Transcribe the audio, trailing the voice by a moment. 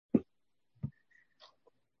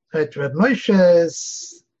Right, Rav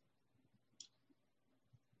Moshe's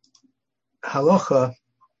halacha,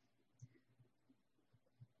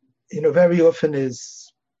 very often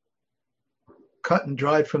is cut and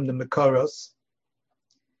dried from the Mekaros,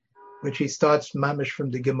 which he starts mamish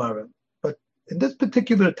from the Gemara. But in this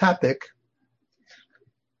particular topic,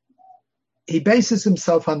 he bases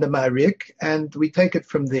himself on the Ma'arik, and we take it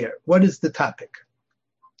from there. What is the topic?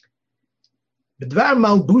 B'dvar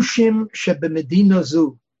Malbushim-the b'medina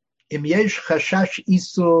zu, im yesh chashash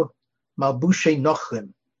isu malbushei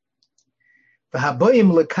nochrim,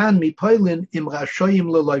 v'haboyim lekan mipoilin im rashoyim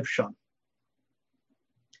leloivshon.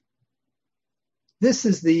 This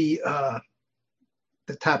is the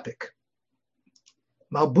topic.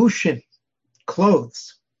 Malbushim,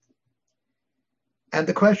 clothes. And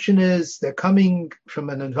the question is, they're coming from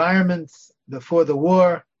an environment before the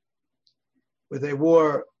war, where they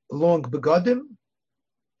wore long begodim,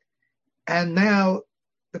 and now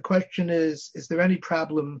the question is there any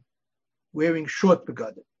problem wearing short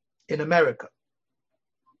begodim in America?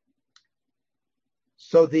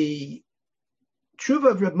 So the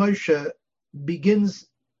Tshuva of Rav Moshe begins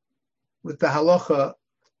with the halacha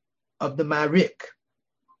of the Ma'arik.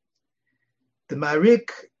 The Ma'arik,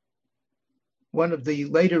 one of the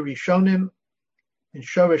later Rishonim, in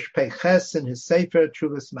Shoresh Peiches, in his Sefer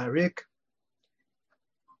Teshuvos Ma'arik,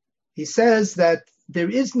 he says that there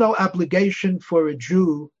is no obligation for a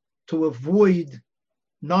Jew to avoid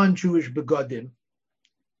non-Jewish begodim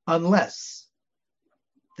unless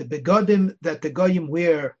the begodim that the goyim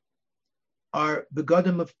wear are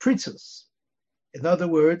begodim of pritzus. In other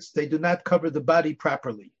words, they do not cover the body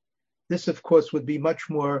properly. This, of course, would be much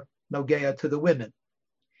more nogeya to the women.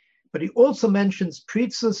 But he also mentions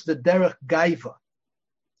pritzus v'derech gaiva.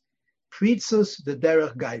 Pritzus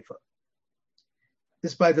v'derech gaiva.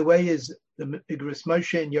 This, by the way, is the Igros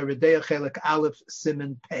Moshe in Yeridea Chelik Aleph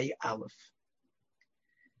Siman Pei Aleph.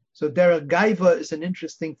 So derech gaiva is an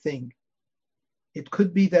interesting thing. It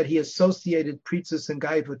could be that he associated pritzus and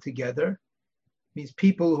gaiva together. It means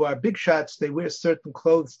people who are big shots, they wear certain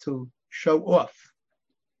clothes to show off.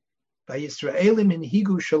 By Yisraelim in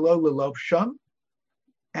Higu Shalo Lelov Sham,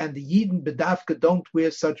 and the Yidden Bedavka don't wear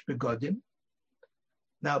such begodim.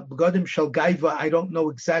 Now, begodim shel gaiva, I don't know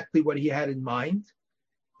exactly what he had in mind.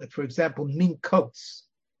 Like, for example, mink coats,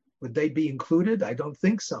 would they be included? I don't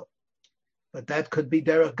think so. But that could be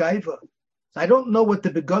derech gaiva. So I don't know what the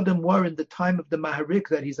begodim were in the time of the Maharik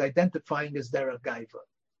that he's identifying as derech gaiva.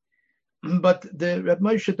 But the Rav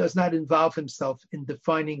Moshe does not involve himself in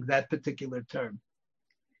defining that particular term.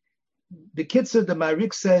 The Kitzur, the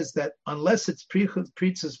Maharik says that unless it's pritzas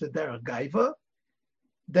v'derech gaiva,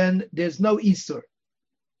 then there's no isur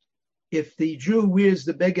if the Jew wears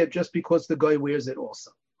the beged just because the guy wears it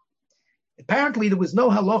also. Apparently, there was no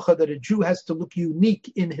halacha that a Jew has to look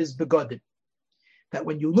unique in his begodim. That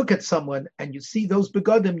when you look at someone and you see those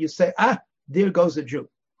begodim, you say, there goes a Jew.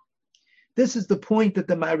 This is the point that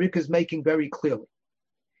the Ma'arik is making very clearly.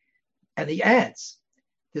 And he adds,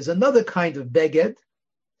 there's another kind of beged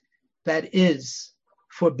that is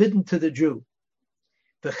forbidden to the Jew.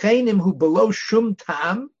 V'cheinim hu below shum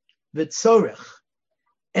ta'am v'tzorech,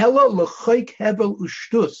 elo l'choik hebel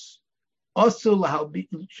ushtus, also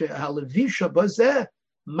l'halavisha bazeh,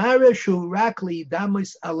 mare shu rak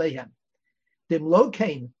li'damus alehem. Dim lo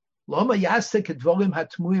kein, loma yasek edvorim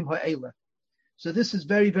hatmuim ha'ela. So this is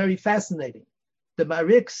very, very fascinating. The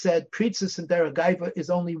Marik said pritzus and derech gaiva is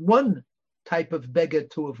only one type of beged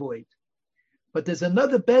to avoid. But there's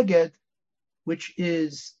another beged which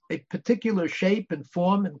is a particular shape and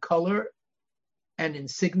form and color and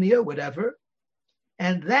insignia, whatever,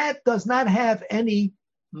 and that does not have any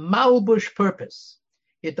malbush purpose.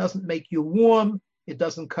 It doesn't make you warm, it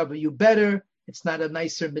doesn't cover you better, it's not a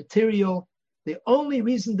nicer material. The only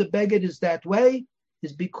reason the beged is that way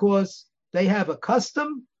is because they have a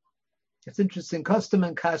custom. It's interesting, custom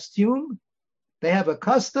and costume. They have a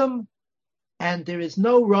custom, and there is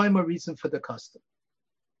no rhyme or reason for the custom.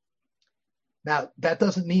 Now, that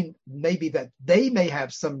doesn't mean maybe that they may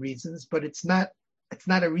have some reasons, but it's not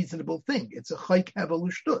a reasonable thing. It's a chayk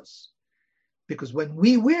hevelushtus. Because when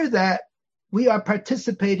we wear that, we are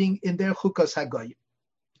participating in their chukas hagoyim.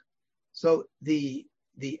 So the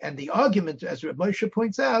argument, as Rav Moshe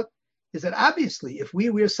points out, is that obviously if we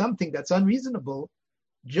wear something that's unreasonable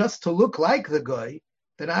just to look like the goy,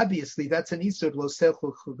 then obviously that's an isur lo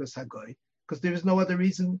selchu chukas hagoy, because there is no other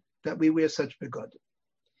reason that we wear such begodim.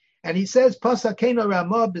 And he says, Pasakena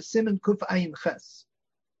Ramah b'simen kuf ayin ches.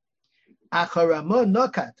 Acharama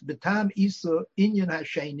nokat b'tam isur inyan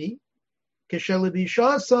hasheni,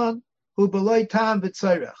 keshelebishasan hu b'loy tam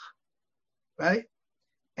v'tzorech. Right?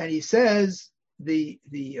 And he says is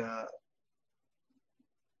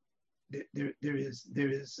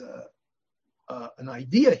an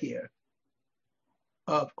idea here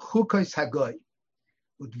of chukos hagoy.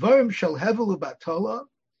 Udvarim shel hevel ubatola,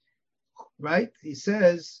 right? He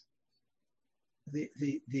says the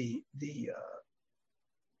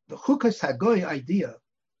chukos hagoy idea.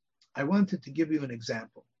 I wanted to give you an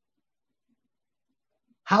example.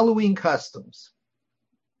 Halloween costumes.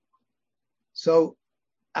 So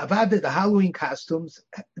Avada, the Halloween costumes,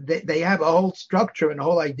 they have a whole structure and a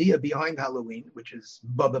whole idea behind Halloween, which is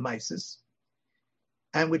Baba Mises,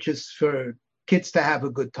 and which is for kids to have a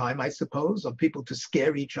good time, I suppose, or people to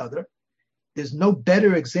scare each other. There's no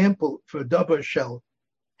better example for Dabar Shel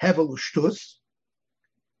Hevel Ushtus,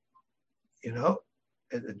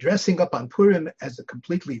 dressing up on Purim as a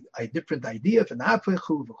completely different idea,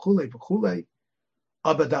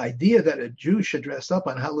 but the idea that a Jew should dress up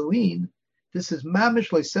on Halloween, this is mamish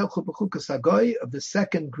loselchu b'chukas hagoy of the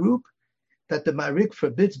second group that the Marik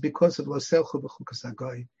forbids because of loselchu b'chukas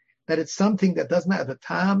hagoy. That it's something that doesn't have a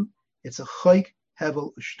tam, it's a choik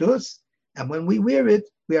hevel ushtus, and when we wear it,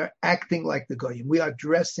 we are acting like the goyim. We are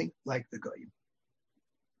dressing like the goyim.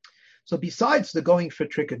 So besides the going for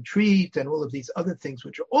trick and treat and all of these other things,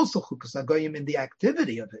 which are also chukas hagoyim in the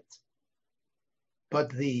activity of it, but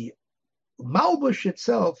the Malbush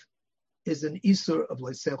itself is an isur of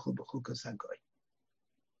loisechu b'chukas hagoy.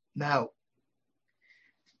 Now,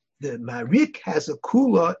 the Marik has a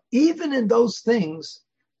kula even in those things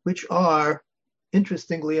which are,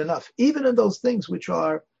 interestingly enough, even in those things which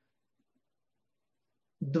are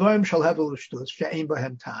dvarim shal hevel ushtus she'ein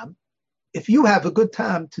bahem tam. If you have a good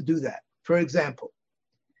time to do that, for example,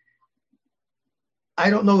 I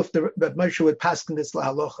don't know if the Rav Moshe would paskin this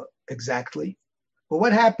lahalocha exactly. But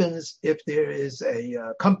what happens if there is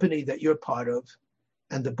a company that you're part of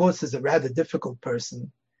and the boss is a rather difficult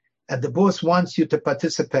person and the boss wants you to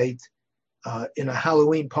participate in a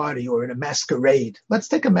Halloween party or in a masquerade? Let's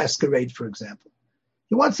take a masquerade, for example.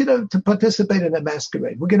 He wants you to participate in a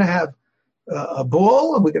masquerade. We're going to have a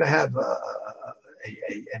ball and we're going to have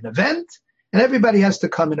an event and everybody has to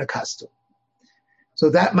come in a costume. So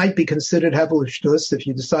that might be considered hevel ushtus if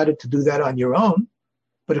you decided to do that on your own.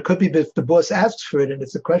 But it could be if the boss asks for it and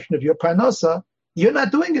it's a question of your parnasa, you're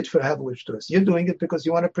not doing it for hevel ushtus. You're doing it because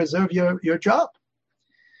you want to preserve your job.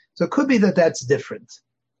 So it could be that that's different.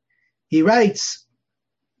 He writes,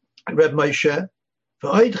 Rav Moshe,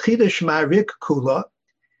 v'oid chidesh ma'arik kula,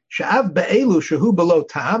 she'av be'elu shehu below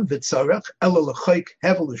ta'am v'tzarech elo l'choik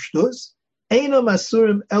hevel ushtus, eino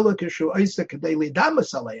masurim elo kishu oisa kadei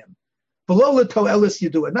lidamas aleim. Below l'to elis you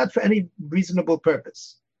do it, not for any reasonable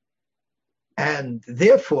purpose. And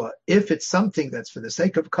therefore, if it's something that's for the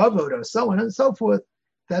sake of kavod or so on and so forth,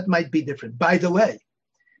 that might be different. By the way,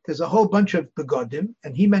 there's a whole bunch of begodim,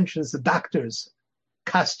 and he mentions the doctor's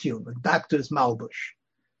costume, the doctor's malbush.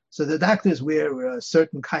 So the doctors wear a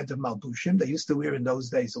certain kind of malbushim they used to wear in those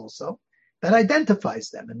days also, that identifies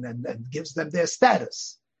them and gives them their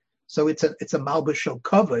status. So it's a malbush shel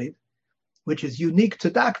kavod, which is unique to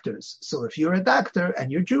doctors. So if you're a doctor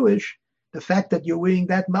and you're Jewish, the fact that you're wearing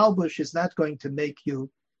that malbush is not going to make you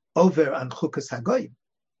over on chukas hagoyim.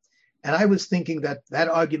 And I was thinking that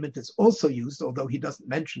argument is also used, although he doesn't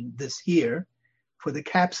mention this here, for the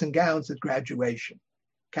caps and gowns at graduation.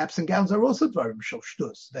 Caps and gowns are also dvarim shel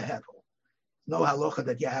shtus, the hevel. No halacha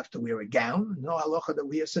that you have to wear a gown, no halacha that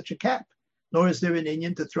we have such a cap. Nor is there an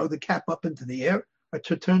inyan to throw the cap up into the air or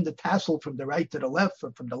to turn the tassel from the right to the left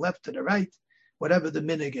or from the left to the right, whatever the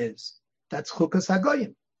minig is. That's chukas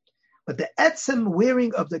hagoyim. But the etzem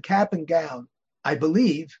wearing of the cap and gown, I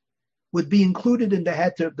believe, would be included in the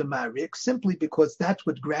heter of the Marik simply because that's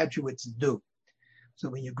what graduates do. So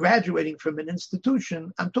when you're graduating from an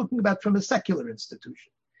institution, I'm talking about from a secular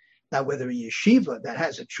institution. Now, whether a yeshiva that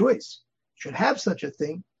has a choice should have such a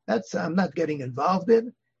thing, that's I'm not getting involved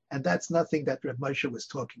in, and that's nothing that Rav Moshe was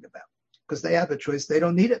talking about. Because they have a choice, they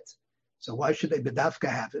don't need it. So why should they bedavka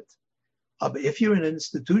have it? But if you're in an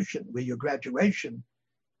institution where your graduation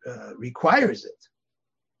requires it,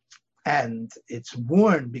 and it's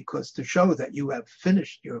worn because to show that you have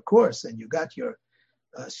finished your course and you got your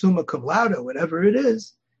summa cum laude, whatever it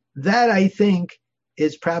is, that I think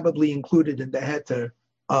is probably included in the heter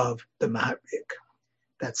of the Maharik.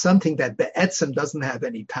 That's something that be'etzem doesn't have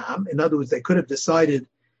any tam. In other words, they could have decided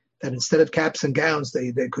that instead of caps and gowns,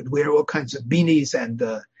 they could wear all kinds of beanies and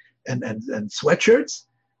sweatshirts.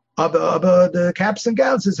 The caps and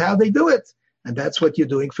gowns is how they do it. And that's what you're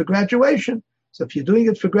doing for graduation. So if you're doing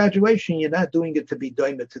it for graduation, you're not doing it to be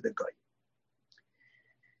doimer to the guy.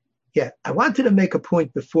 Yeah, I wanted to make a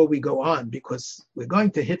point before we go on, because we're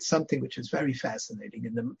going to hit something which is very fascinating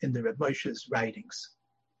in the Rav Moshe's writings,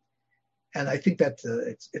 and I think that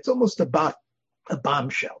it's almost a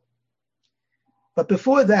bombshell. But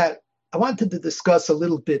before that, I wanted to discuss a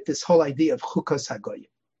little bit this whole idea of chukos hagoyim.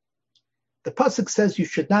 The pasuk says you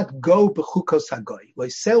should not go b'chukos hagoyim,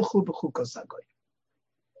 loiselchu b'chukos hagoyim.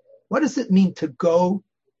 What does it mean to go,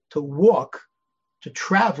 to walk, to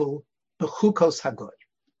travel b'chukos hagoyim?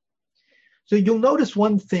 So you'll notice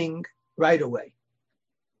one thing right away.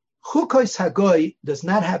 Chukos hagoy does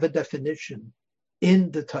not have a definition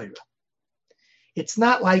in the Torah. It's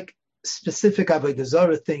not like specific avodah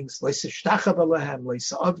zarah things, leisishtachav alehem,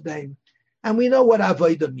 leisavdeim, and we know what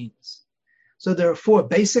avodah means. So there are 4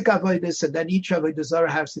 basic avodas, and then each avodah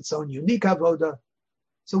zarah has its own unique avodah.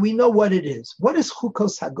 So we know what it is. What is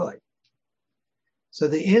chukos hagoy? So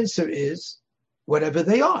the answer is whatever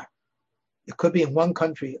they are. It could be in one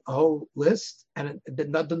country a whole list, and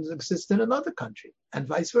it doesn't exist in another country, and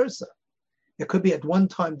vice versa. It could be at one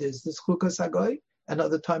time there's this chukos hagoy,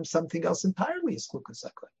 another time something else entirely is chukos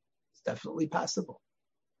hagoy. It's definitely possible.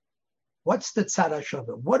 What's the tzad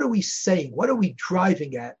hashava? What are we saying? What are we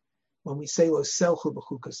driving at when we say lo selchu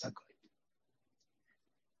b'chukos hagoy?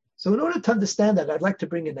 So in order to understand that, I'd like to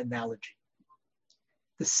bring an analogy.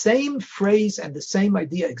 The same phrase and the same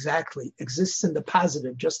idea exactly exists in the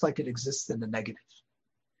positive, just like it exists in the negative.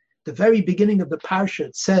 The very beginning of the parsha,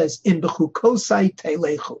 it says, "In b'chukosai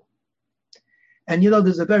teilechu." And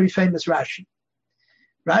there's a very famous Rashi.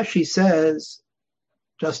 Rashi says,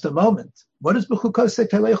 just a moment, what does b'chukosai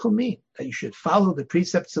teilechu mean? That you should follow the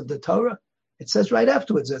precepts of the Torah? It says right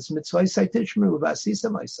afterwards, it's mitzvosai tishmeru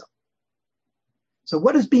v'asisa ma'isa. So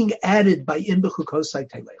what is being added by in b'chukosai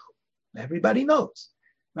teilechu? Everybody knows.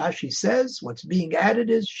 Rashi says what's being added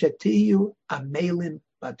is shetiyu amelim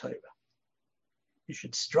b'Torah. You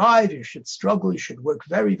should strive, you should struggle, you should work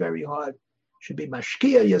very, very hard. You should be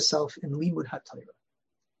mashkia yourself in limud haTorah.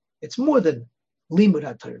 It's more than limud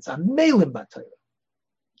haTorah. It's amelim b'Torah.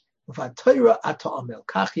 U'v'Torah ata amel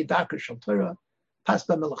kach yidakar shel Torah pas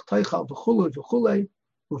b'melach toichal v'chulei v'chulei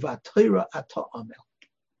u'v'Torah ata amel.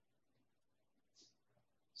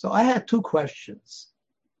 So I had 2 questions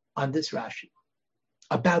on this Rashi.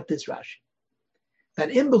 About this Rashi.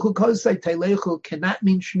 That in b'chukosai teilechu cannot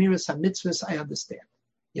mean shmiras hamitzvahs, I understand.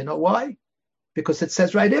 You know why? Because it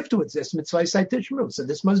says right afterwards, there's mitzvosai tishmeru, so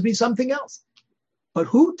this must be something else. But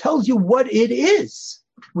who tells you what it is?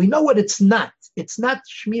 We know what it's not. It's not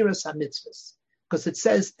shmiras hamitzvahs, because it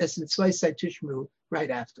says es mitzvosai tishmeru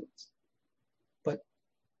right afterwards. But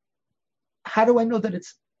how do I know that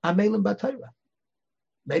it's amelim b'Torah?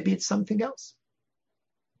 Maybe it's something else.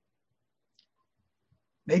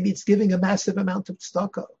 Maybe it's giving a massive amount of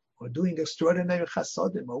tzedakah, or doing extraordinary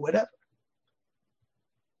chasodim, or whatever.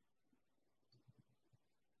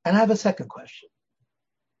 And I have a second question.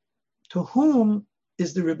 To whom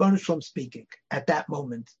is the Ribono Shel Olam speaking at that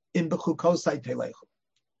moment? In b'chukosai teilechu.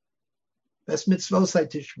 Ves mitzvosai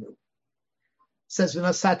tishmeru. Says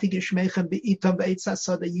v'nasati gishmeichem be'itam ve'etz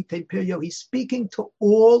hasada yitem piryo. He's speaking to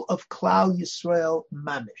all of Klal Yisrael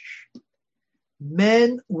mamish.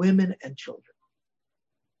 Men, women, and children.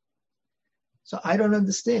 So I don't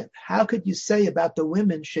understand. How could you say about the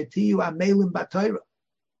women, shetiyu amelim b'Torah?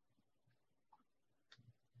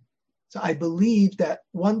 So I believe that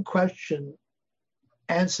one question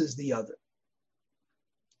answers the other.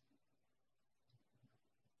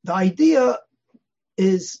 The idea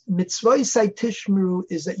is mitzvosai tishmeru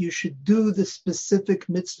is that you should do the specific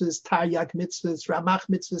mitzvahs, taryak mitzvahs, ramach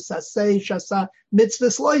mitzvahs, saseh, shasa,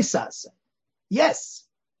 mitzvahs loisaseh. Yes.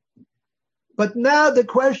 But now the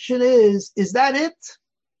question is that it?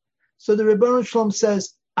 So the Ribono Shel Olam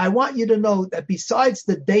says, I want you to know that besides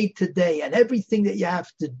the day-to-day and everything that you have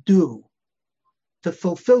to do to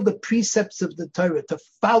fulfill the precepts of the Torah, to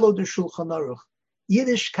follow the Shulchan Aruch,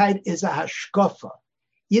 Yiddishkeit is a Hashkafa.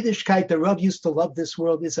 Yiddishkeit, the Rav used to love this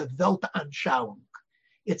world, is a Weltanschauung.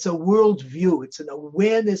 It's a world view. It's an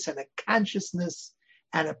awareness and a consciousness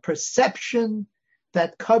and a perception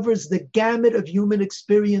that covers the gamut of human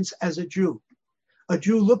experience as a Jew. A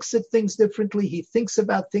Jew looks at things differently. He thinks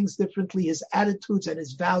about things differently. His attitudes and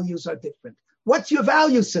his values are different. What's your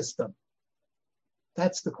value system?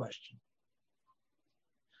 That's the question.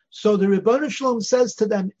 So the Ribono Shel Olam says to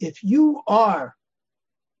them, if you are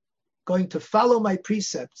going to follow my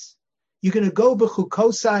precepts, you're going to go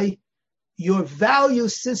b'chukosai, your value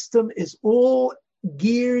system is all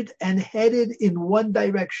geared and headed in one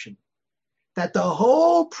direction. That the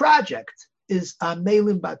whole project is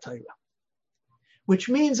amelim b'Torah. Which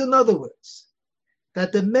means, in other words,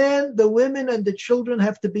 that the men, the women, and the children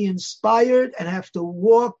have to be inspired and have to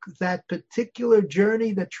walk that particular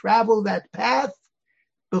journey, that travel that path,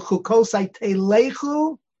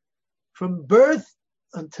 from birth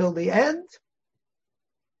until the end,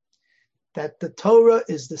 that the Torah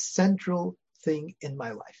is the central thing in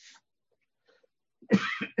my life.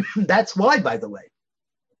 That's why, by the way,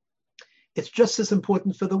 it's just as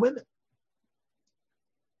important for the women.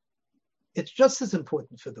 It's just as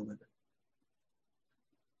important for the women.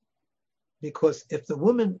 Because if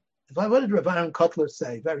what did Rav Aaron Kotler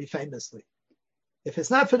say very famously? If it's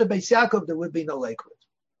not for the Beis Yaakov, there would be no Lakewood.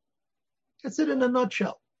 That's it in a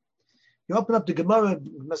nutshell. You open up the Gemara,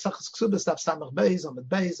 Masachas Ksubas, Daf Samach Beis, Amud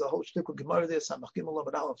Beis, a whole shtickle Gemara there, Samach Gimel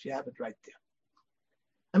Amud Aleph, you have it right there.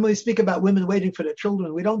 And when we speak about women waiting for their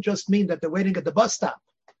children, we don't just mean that they're waiting at the bus stop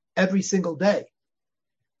every single day.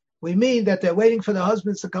 We mean that they're waiting for their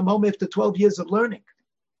husbands to come home after 12 years of learning.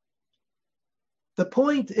 The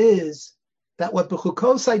point is that what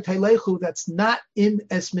b'chukosai teilechu, that's not in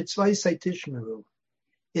es mitzvosai tishmeru,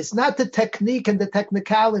 it's not the technique and the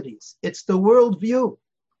technicalities. It's the worldview.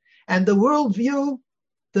 And the worldview,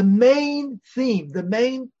 the main theme, the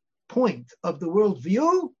main point of the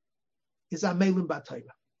worldview is Amelim B'Torah.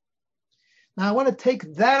 Now I want to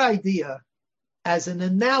take that idea as an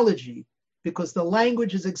analogy because the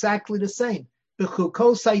language is exactly the same.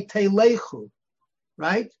 B'chukosai teilechu,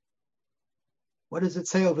 right? What does it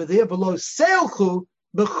say over there? Below seilchu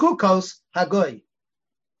b'chukos hagoy.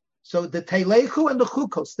 So the teilechu and the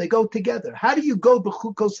chukos, they go together. How do you go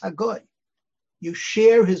b'chukos hagoy? You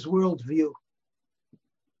share his worldview.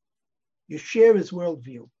 You share his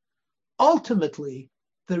worldview. Ultimately,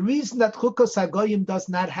 the reason that chukos hagoyim does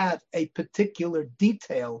not have a particular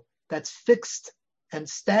detail that's fixed and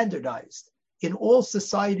standardized in all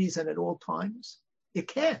societies and at all times, it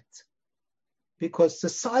can't. Because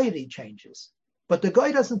society changes. But the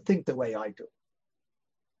guy doesn't think the way I do.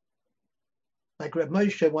 Like Rav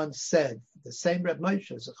Moshe once said, the same Rav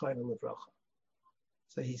Moshe, Zechayna Livracha.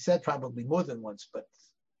 So he said probably more than once, but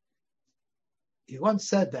he once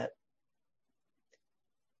said that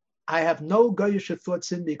I have no Goyisha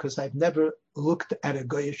thoughts in me because I've never looked at a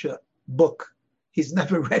Goyisha book. He's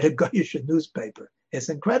never read a Goyisha newspaper. It's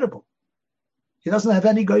incredible. He doesn't have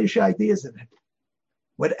any Goyisha ideas in it.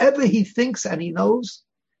 Whatever he thinks and he knows,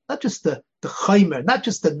 not just the chaimer, not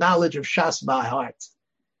just the knowledge of Shas by heart,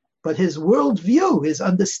 but his worldview, his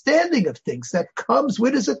understanding of things that comes,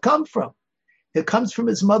 where does it come from? It comes from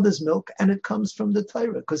his mother's milk and it comes from the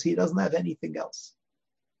Torah because he doesn't have anything else.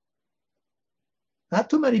 Not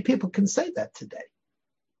too many people can say that today.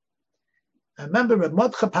 I remember Rav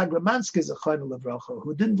Mordechai Pagramansky, Zechayna Livracha,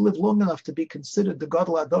 who didn't live long enough to be considered the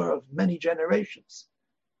Gadol Ador of many generations.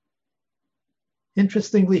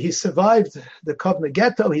 Interestingly, he survived the Kovna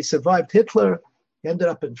ghetto, he survived Hitler, he ended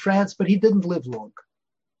up in France, but he didn't live long.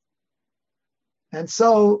 And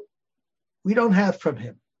so we don't have from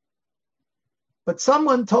him. But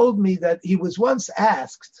someone told me that he was once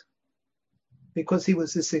asked, because he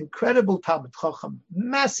was this incredible Talmid Chacham,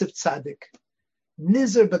 massive tzaddik,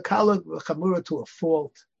 nizer b'kala v'chamura to a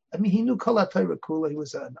fault. I mean, he knew Kol HaTorah Kula, he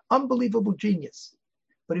was an unbelievable genius,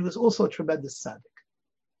 but he was also a tremendous tzaddik.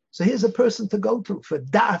 So here's a person to go to for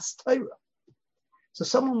Das Torah. So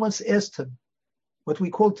someone once asked him what we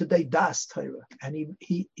call today Das Torah, and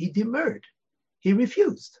he demurred. He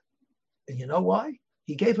refused. And you know why?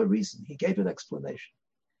 He gave a reason. He gave an explanation.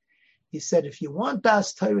 He said, if you want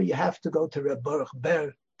Das Torah, you have to go to Reb Baruch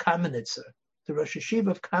Ber Kamenitzer, the Rosh Hashiva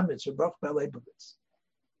of Kamenitzer, Baruch Ber Leibovitz.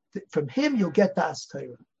 From him, you'll get Das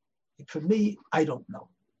Torah. And for me, I don't know.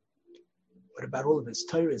 What about all of his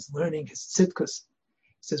Torah, his learning, his tzidkus?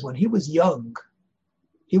 He says when he was young,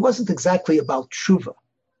 he wasn't exactly about tshuva,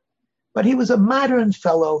 but he was a modern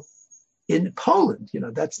fellow in Poland. You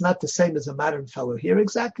know, that's not the same as a modern fellow here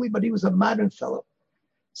exactly, but he was a modern fellow.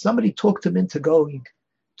 Somebody talked him into going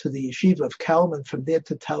to the yeshiva of Kalman, from there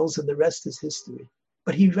to Telz, and the rest is history.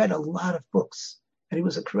 But he read a lot of books, and he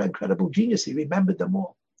was an incredible genius. He remembered them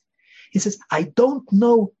all. He says, I don't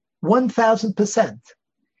know 1,000%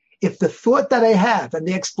 if the thought that I have and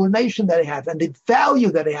the explanation that I have and the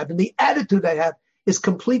value that I have and the attitude I have is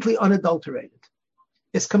completely unadulterated.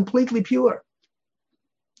 It's completely pure.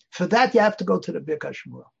 For that, you have to go to the Birkas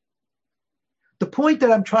Shmuel. The point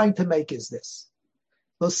that I'm trying to make is this.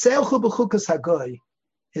 Lo seilchu b'chukas hagoy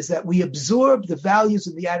is that we absorb the values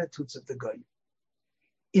and the attitudes of the goy.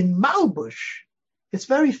 In Malbush, it's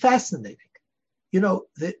very fascinating. You know,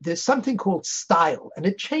 there's something called style, and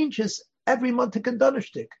it changes every Montek and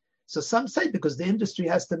Donnerstück. So some say because the industry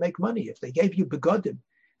has to make money. If they gave you begodim,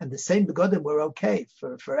 and the same begodim were okay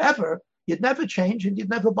for forever, you'd never change and you'd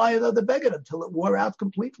never buy another beggar until it wore out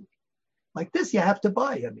completely. Like this, you have to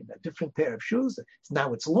buy. I mean, a different pair of shoes.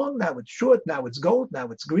 Now it's long, now it's short, now it's gold, now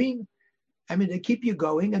it's green. I mean, they keep you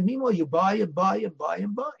going. And meanwhile, you buy and buy and buy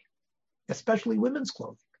and buy, especially women's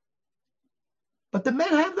clothing. But the men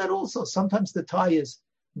have that also. Sometimes the tie is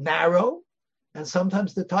narrow and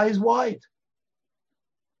sometimes the tie is wide.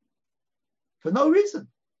 For no reason.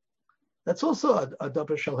 That's also a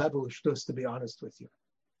double shalhevel shtus, to be honest with you.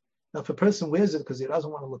 Now, if a person wears it because he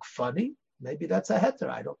doesn't want to look funny, maybe that's a heter,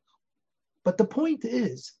 I don't know. But the point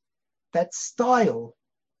is that style,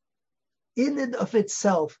 in and of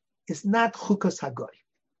itself, is not chukas hagoy.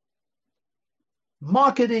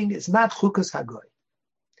 Marketing is not chukas hagoy.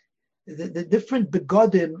 The different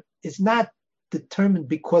begodim is not determined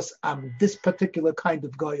because I'm this particular kind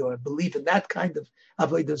of guy or I believe in that kind of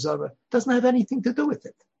avodah zarah. Doesn't have anything to do with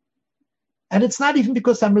it. And it's not even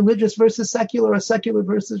because I'm religious versus secular or secular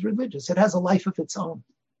versus religious. It has a life of its own.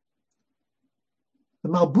 The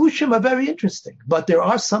Malbushim are very interesting, but there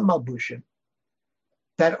are some Malbushim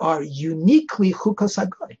that are uniquely chukas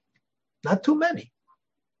hagoy. Not too many.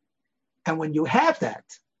 And when you have that,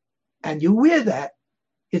 and you wear that,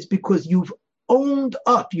 it's because you've owned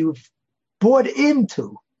up, you've bought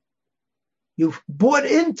into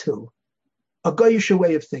a goyish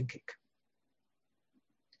way of thinking.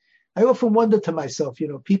 I often wonder to myself,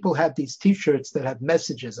 people have these T-shirts that have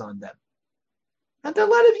messages on them. And there are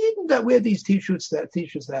a lot of Yidden that wear these T-shirts that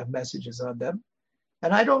have messages on them.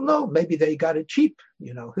 And I don't know, maybe they got it cheap,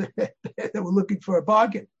 they were looking for a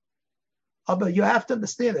bargain. But you have to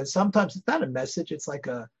understand that sometimes it's not a message, it's like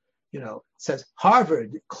it says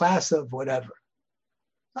Harvard, class of whatever.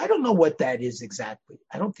 I don't know what that is exactly.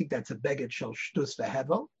 I don't think that's a beged shel shtus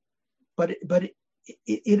v'hevel. But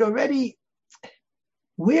it already,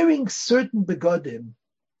 wearing certain begodim,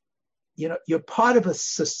 you're part of a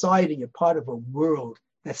society, you're part of a world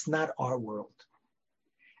that's not our world.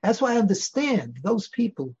 That's why I understand those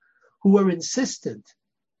people who are insistent,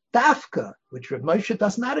 dafka, which Rav Moshe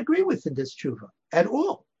does not agree with in this tshuva at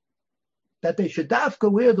all, that they should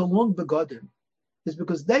dafka wear the long begodim, is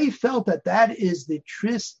because they felt that is the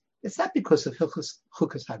tris. It's not because of chukas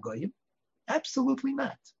hagoyim. Absolutely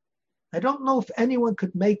not. I don't know if anyone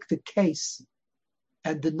could make the case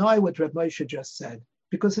and deny what Rav Moshe just said,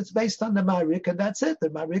 because it's based on the Ma'arik, and that's it, the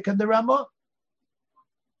Ma'arik and the Ramah.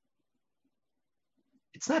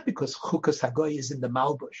 It's not because chukas hagoy is in the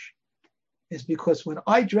Malbush. It's because when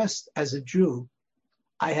I dressed as a Jew,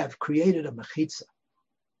 I have created a mechitza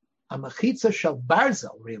shel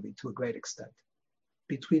barzel, really, to a great extent,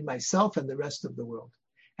 between myself and the rest of the world.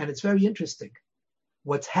 And it's very interesting.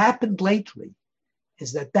 What's happened lately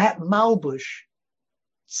is that Malbush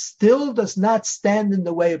still does not stand in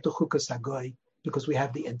the way of the chukas hagoy because we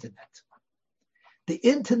have the internet. The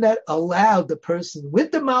internet allowed the person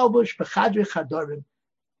with the Malbush b'chadri chadorim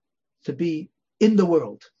to be in the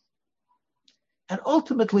world. And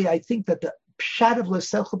ultimately, I think that the pshat of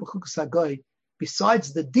l'selcha b'chukas hagoy,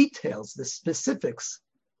 besides the details, the specifics,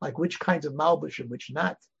 like which kinds of Malbush and which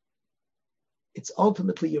not, it's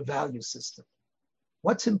ultimately your value system.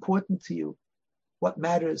 What's important to you? What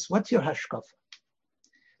matters? What's your hashkafa?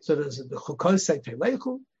 So there's the chukos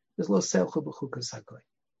seitelechu, there's lo selchu b'chukas hagoy.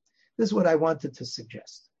 This is what I wanted to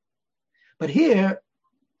suggest. But here,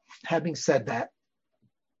 having said that,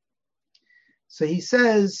 so he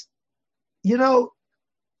says, when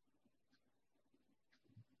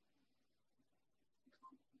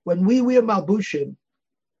we wear Malbushim,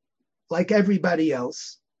 like everybody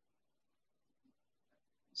else,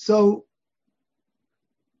 so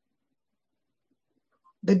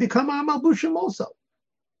they become our Malbushim also.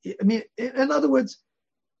 I mean, in other words,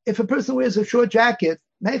 if a person wears a short jacket,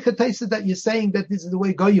 Meichatay that you're saying that this is the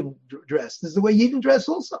way Goyim dress. This is the way Yidden dress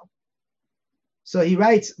also. So he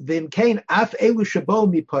writes, V'imkein af elu shabo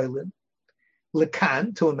mipoilin,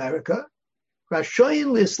 lekan, to America, Rashoyin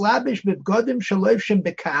lislabish b'bgodim shalovshim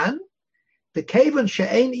bekan, the kavan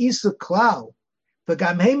she'ein isu klau,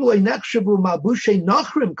 v'gam heim lo nechshavu malbushei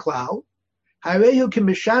nochrim klau, harehu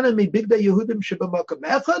kimishana mi bigda Yehudim shebamakom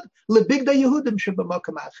echad, lebigda Yehudim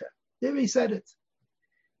shebamakom acher. There he said it.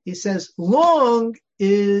 He says, long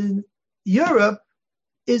in Europe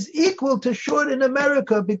is equal to short in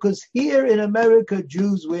America because here in America,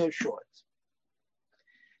 Jews wear short.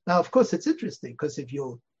 Now, of course, it's interesting because if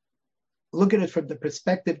you look at it from the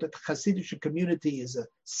perspective that the Hasidic community is a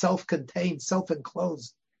self-contained,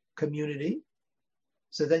 self-enclosed community,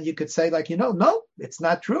 so then you could say no, it's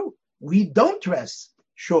not true. We don't dress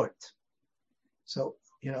short. So,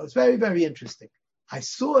 it's very, very interesting. I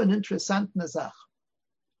saw an interessant nazach.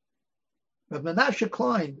 Rav Menashe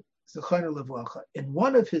Klein in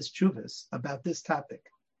one of his teshuvos about this topic,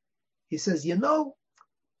 he says,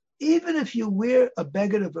 even if you wear a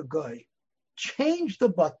beged of a guy, change the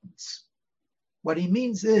buttons. What he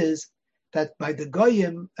means is that by the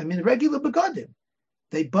goyim, regular begadim,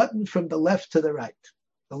 they button from the left to the right,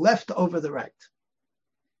 the left over the right.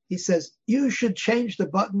 He says, you should change the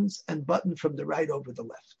buttons and button from the right over the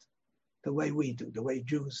left, the way we do, the way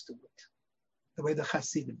Jews do it, the way the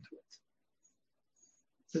Hasidim do it.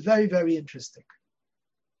 It's very, very interesting.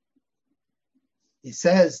 He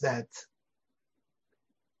says that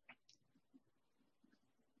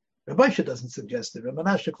Rav Moshe doesn't suggest it. Rav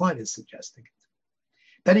Menashe Klein is suggesting it.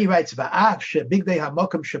 Then he writes, "Va'af shebig dei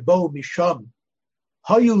hamokim shebo misham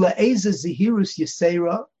hayu la'eze zihirus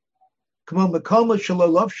yisera k'mo mekom shelo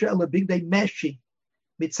lovshe ela big dei meshi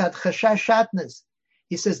mitzad chashash shatnez."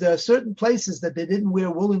 He says there are certain places that they didn't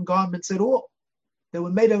wear woolen garments at all. They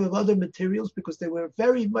were made out of other materials because they were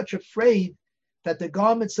very much afraid that the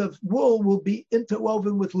garments of wool will be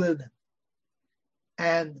interwoven with linen.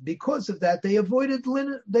 And because of that, they avoided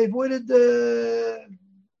linen. They avoided the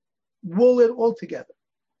wool altogether.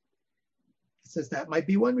 He says that might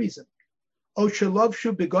be one reason. O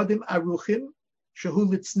shalovshu begodim aruchim shehu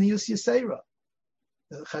litznius yisera.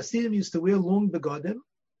 The Hasidim used to wear long begodim.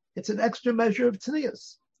 It's an extra measure of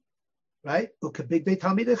tznius, right? Ukabig de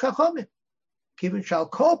talmidei chachamim. Kivin shal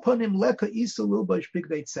kol ponim leka isa lulbash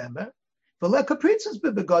bigdei tzemer v'leka pritzes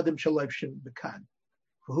bebegodim shalovshim bekan.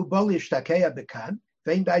 Who bolish takeya bekan.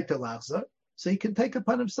 So he can take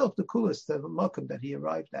upon himself the coolest of a makom that he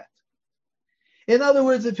arrived at. In other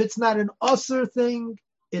words, if it's not an osir thing,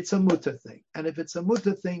 it's a mutter thing. And if it's a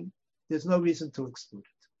mutter thing, there's no reason to exclude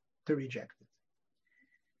it, to reject it.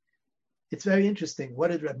 It's very interesting. What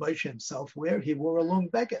did Rav Moshe himself wear? He wore a long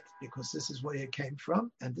beged because this is where he came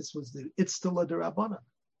from, and this was the Itztala d'Rabbanan.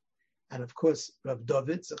 And of course, Rav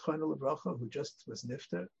David, Zechron Livracha, who just was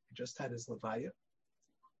nifter, just had his levaya.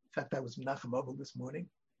 In fact, I was Menachem Ovel this morning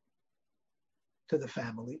to the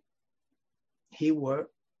family. He wore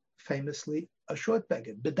famously a short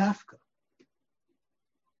beged, bedafka.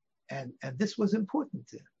 And this was important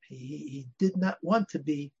to him. He did not want to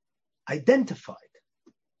be identified.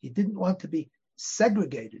 He didn't want to be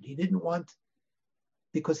segregated. He didn't want,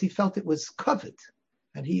 because he felt it was covet.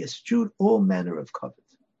 And he eschewed all manner of covet.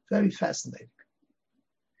 Very fascinating.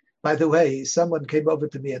 By the way, someone came over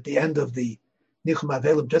to me at the end of the Nichum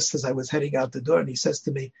Avelim, just as I was heading out the door, and he says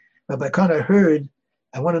to me, Rabbi Khan, I heard,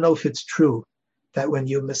 I want to know if it's true, that when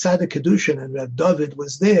you Masada Kedushin and Reb David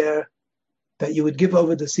was there, that you would give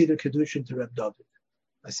over the Seder Kedushin to Reb David.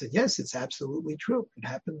 I said, yes, it's absolutely true. It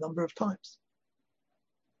happened a number of times.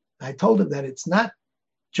 I told him that it's not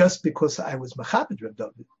just because I was Machabed Reb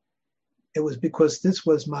David. It was because this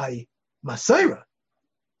was my Masaira.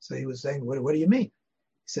 So he was saying, what do you mean? He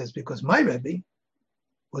says, because my Rebbe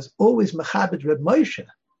was always Machabed Reb Moshe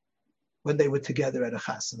when they were together at a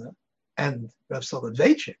chasana, and Rav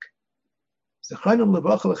Soloveitchik.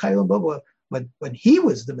 When he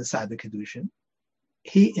was the Masada Kedushin,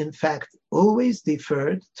 he in fact always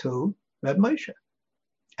deferred to Reb Moshe.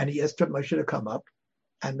 And he asked Reb Moshe to come up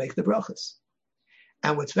and make the brachas.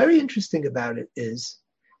 And what's very interesting about it is,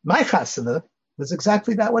 my chasana was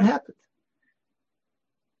exactly that what happened.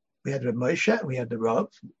 We had Reb Moshe, and we had the Rav.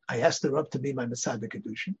 I asked the Rav to be my Masada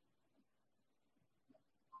Kedushin.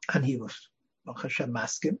 And he was Baruch Hashem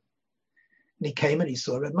maskim. And he came and he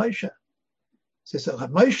saw Reb Moshe. So he said,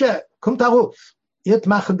 Reb Moshe, kum taruf, yet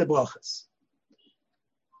machen de brachas.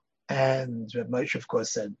 And Reb Moshe, of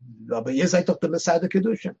course, said, Rabbi Yizai took the Masada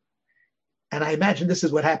Kedushin. And I imagine this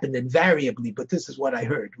is what happened invariably, but this is what I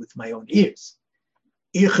heard with my own ears.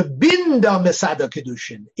 Ich bin der Masada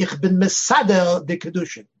Kedushin. Ich bin Masada de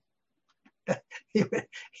Kedushin.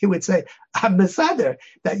 He would say, I'm Masada,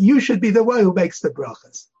 that you should be the one who makes the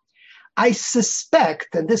brachas. I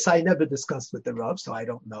suspect, and this I never discussed with the Rav, so I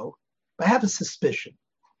don't know, but I have a suspicion.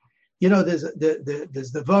 You know, there's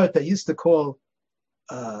the word they used to call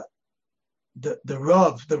the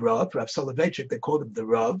Rav, Rav Soloveitchik, they called him the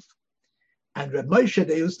Rav, and Rav Moshe,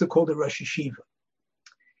 they used to call the Rosh Yeshiva.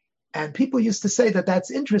 And people used to say that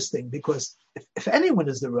that's interesting, because if anyone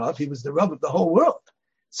is the Rav, he was the Rav of the whole world.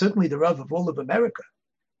 Certainly the Rav of all of America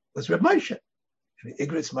was Rav Moshe. I mean,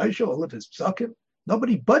 Igris Moshe, all of his psakim,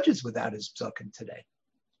 nobody budges without his psakim today.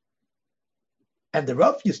 And the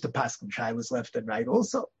Rav used to pass him shaylos left and right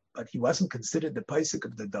also, but he wasn't considered the paisik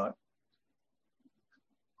of the dar.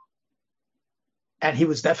 And he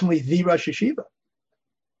was definitely the Rosh Yeshiva.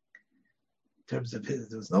 In terms of his,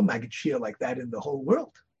 there was no Maggid Shia like that in the whole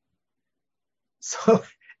world. So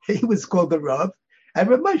he was called the Rav, and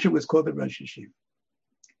Rav Moshe was called the Rosh Yeshiva.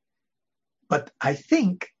 But I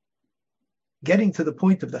think getting to the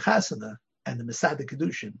point of the Chasana and the Masada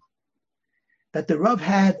Kedushin, that the Rav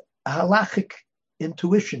had a halachic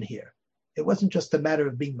intuition here. It wasn't just a matter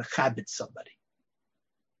of being mechabit somebody.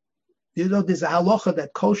 There's a halacha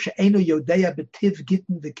that kol she'eno yodeya b'tiv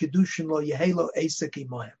gittin v'kedushin lo yehelo esek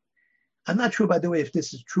imohem. I'm not sure, by the way, if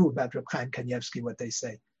this is true about Reb Chaim Kanievsky, what they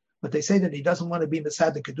say. But they say that he doesn't want to be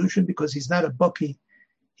Masada Kedushin because he's not a Baki,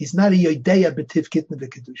 he's not a Yodeya B'tiv Kitna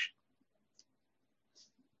V'Kedushin.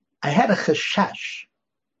 I had a chashash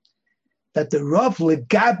that the Rav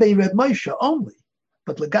Legabe Reb Moshe only,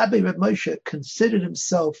 but Legabe Reb Moshe considered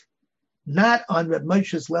himself not on Reb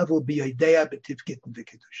Moshe's level B'Yodeya B'tiv Kitna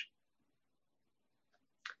V'Kedushin.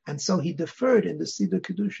 And so he deferred in the Sida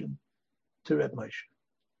Kedushin to Reb Moshe.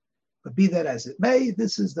 But be that as it may,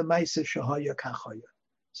 this is the Maisa Shahaya Kachaya.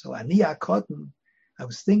 So Ani HaKotten, I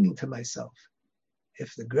was thinking to myself,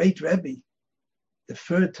 if the great Rebbe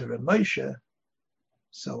deferred to Rav Moshe,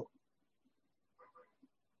 so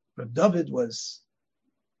Rav David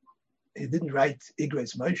he didn't write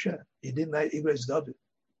Igres Moshe, he didn't write Igres David.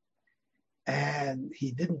 And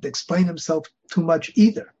he didn't explain himself too much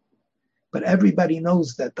either. But everybody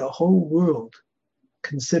knows that the whole world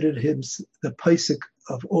considered him the Pesach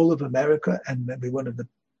of all of America and maybe one of the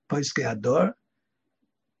Pesach Hador.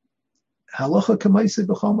 Halacha k'maaseh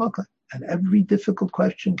b'chol makom. And every difficult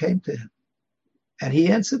question came to him. And he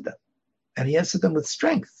answered them. And he answered them with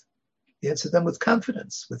strength. He answered them with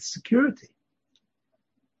confidence, with security.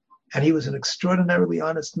 And he was an extraordinarily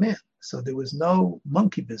honest man. So there was no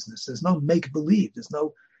monkey business. There's no make-believe. There's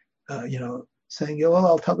no, saying, well,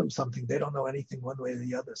 I'll tell them something. They don't know anything one way or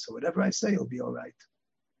the other. So whatever I say will be all right.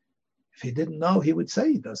 If he didn't know, he would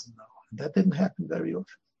say he doesn't know. And that didn't happen very often.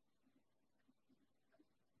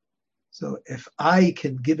 So if I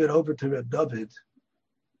can give it over to Reb David,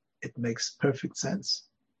 it makes perfect sense.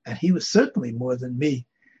 And he was certainly more than me,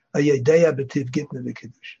 a Yedeya B'tiv Gitna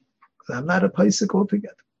V'Kiddush. Because I'm not a Pesach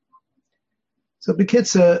altogether. So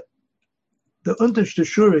B'Kitzah, the Unterste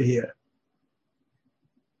Shura here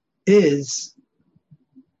is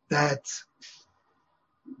that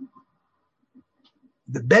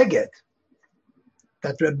the beged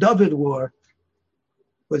that Reb David wore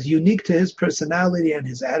was unique to his personality and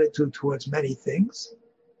his attitude towards many things.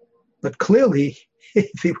 But clearly,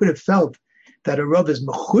 if he would have felt that a Rav is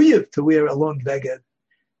mechuyev to wear a long beged,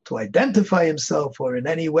 to identify himself or in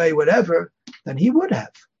any way, whatever, then he would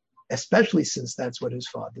have, especially since that's what his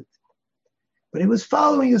father did. But he was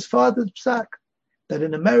following his father's psak, that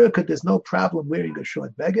in America there's no problem wearing a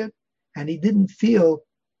short beged, and he didn't feel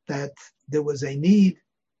that there was a need,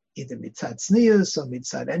 either mitzad tznius or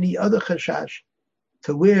mitzad any other chashash,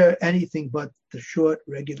 to wear anything but the short,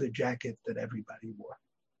 regular jacket that everybody wore.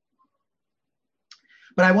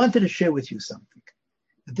 But I wanted to share with you something.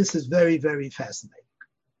 And this is very, very fascinating.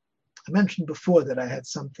 I mentioned before that I had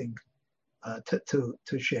something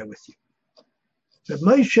to share with you. Rav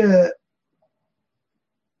Moshe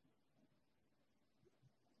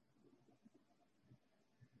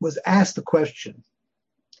was asked a question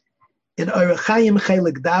in Orach Chaim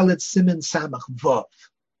Chelik Dalet Siman Samach Vav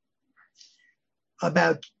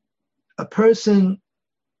about a person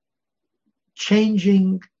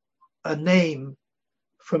changing a name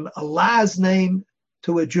from Allah's name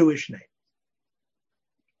to a Jewish name.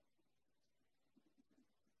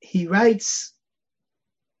 He writes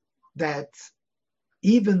that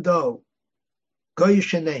even though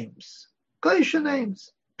Goyish names,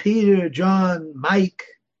 Peter, John, Mike,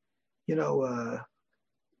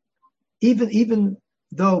 even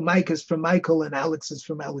though Mike is from Michael and Alex is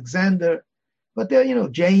from Alexander, but they're,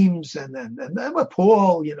 James and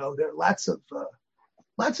Paul, there are lots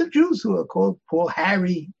of Jews who are called Paul,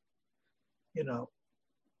 Harry,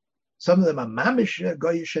 Some of them are mamish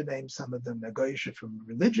Goyish names, some of them are Goyish from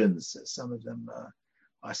religions, some of them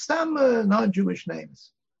are stam non-Jewish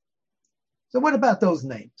names. So what about those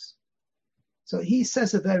names? So he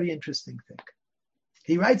says a very interesting thing.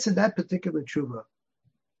 He writes in that particular tshuva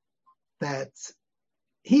that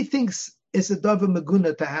he thinks it's a davar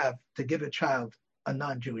meguna to give a child a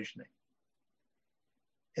non-Jewish name.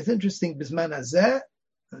 It's interesting, Bisman Hazeh,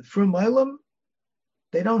 from Olam,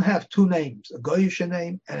 they don't have two names, a Goyish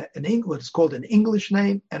name, and what's called an English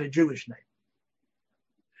name, and a Jewish name.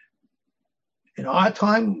 In our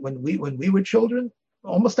time, when we were children,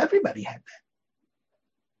 almost everybody had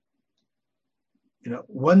that.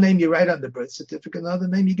 One name you write on the birth certificate, another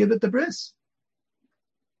name you give at the bris.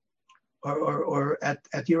 Or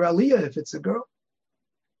at your aliyah, if it's a girl.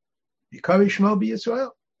 Yikari Shmo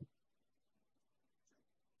B'Yisrael.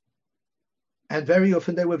 And very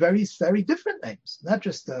often they were very, very different names, not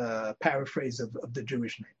just a paraphrase of the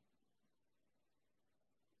Jewish name.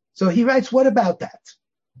 So he writes, what about that?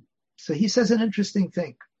 So he says an interesting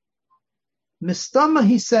thing. Mistama,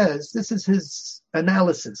 he says, this is his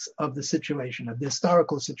analysis of the situation, of the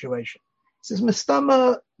historical situation. He says,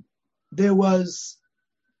 Mistama, there was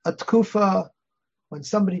a tkufa when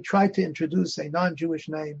somebody tried to introduce a non-Jewish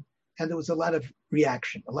name, and there was a lot of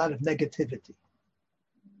reaction, a lot of negativity.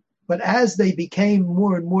 But as they became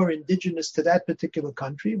more and more indigenous to that particular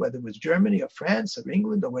country, whether it was Germany or France or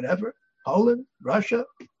England or whatever, Poland, Russia,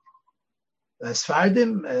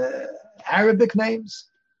 Sephardim, Arabic names,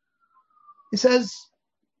 he says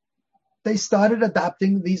they started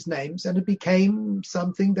adopting these names, and it became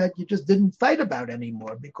something that you just didn't fight about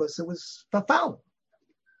anymore because it was fafal.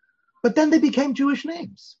 But then they became Jewish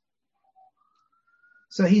names.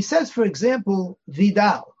 So he says, for example,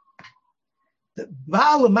 Vidal. The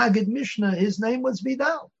Baal Magid Mishnah, his name was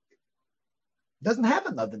Vidal. Doesn't have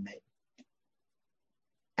another name.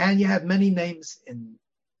 And you have many names in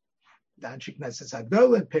Danshik Neses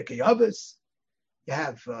Hagdolah and Pirkei Avos. You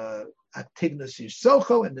have Actignus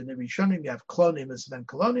Yissocho, and in the Rishonim you have Clonimus and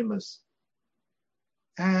Colonimus.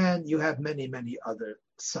 And you have many, many other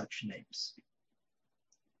such names.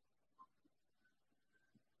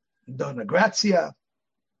 Dona Grazia.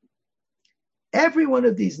 Every one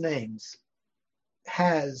of these names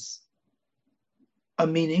has a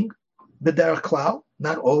meaning. B'derech klal,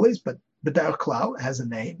 not always, but b'derech klal has a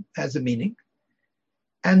name, has a meaning.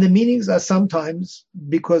 And the meanings are sometimes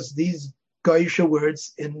because these Goyisha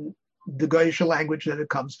words in the Goyisha language that it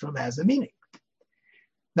comes from has a meaning.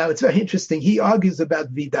 Now, it's very interesting. He argues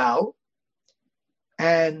about Vidal,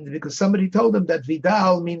 and because somebody told him that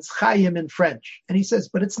Vidal means Chaim in French. And he says,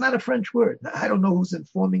 but it's not a French word. Now, I don't know who's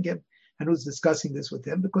informing him and who's discussing this with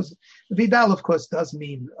him, because Vidal, of course, does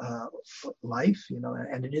mean life,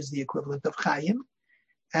 and it is the equivalent of Chaim,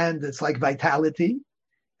 and it's like vitality.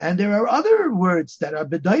 And there are other words that are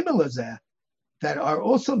B'daimel that are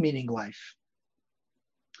also meaning life.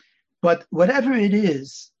 But whatever it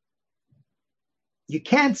is, you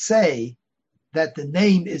can't say that the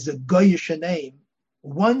name is a Goyish name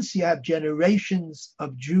once you have generations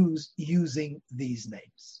of Jews using these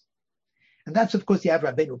names. And that's, of course, you have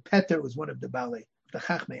Rabbeinu Peter, who was one of the Balei, the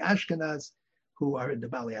Chachmei Ashkenaz, who are in the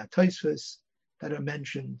Balei HaTosfos that are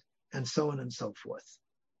mentioned, and so on and so forth.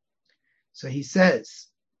 So he says,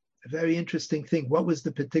 a very interesting thing, what was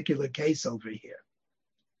the particular case over here?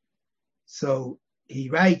 So he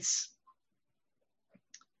writes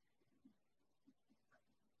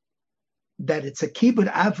that it's a kibbud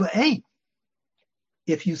av v'ein.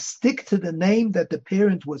 If you stick to the name that the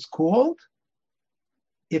parent was called,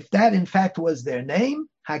 if that in fact was their name,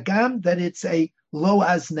 hagam, that it's a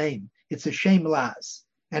loaz name, it's a shem laz,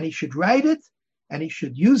 and he should write it and he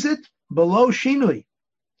should use it below shinui.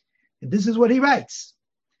 And this is what he writes.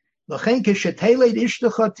 The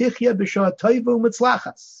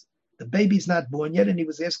baby's not born yet, and he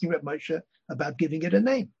was asking Rav Moshe about giving it a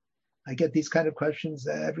name. I get these kind of questions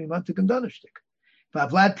every month to Donnershtik.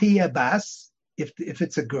 If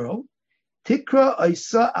it's a girl, Tikra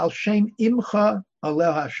Isa al Shem Imcha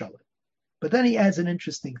Aleh Hashalom. But then he adds an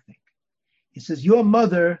interesting thing. He says, your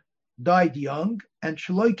mother died young, and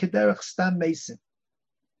Shaloi Kederach Stam Mesim.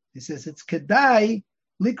 He says, it's Kedai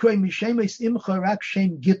Likroi Mishemes Imcha Rak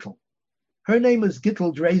Shem Gittel. Her name is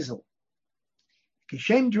Gittel Drezel.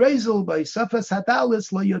 Kishem Drezel by Safas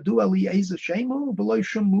Hadalis Lo Yodu Ali Eza Shemu Beloy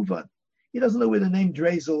Shum Muvan. He doesn't know where the name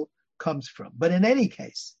Drezel comes from. But in any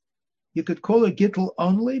case, you could call her Gittel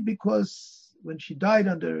only because when she died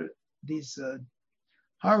under these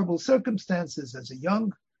horrible circumstances as a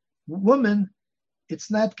young woman, it's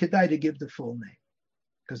not kedai to give the full name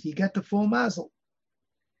because you get the full mazel.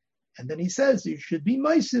 And then he says you should be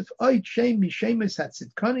meisif oit shem mishemes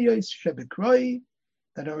hatzidkaniyos shebekroi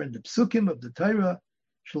that are in the psukim of the Torah.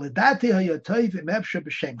 Shledati hayotayv imevshe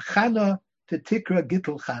b'shem Chana tetikra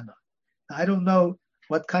Gittel Chana. I don't know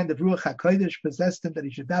what kind of Ruach HaKodesh possessed him that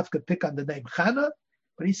he should have to pick on the name Chana,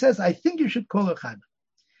 but he says, I think you should call her Chana.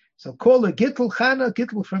 So call her Gittel Chana,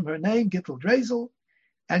 Gittel from her name, Gittel Drezel,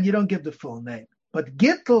 and you don't give the full name. But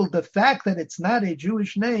Gittel, the fact that it's not a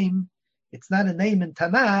Jewish name, it's not a name in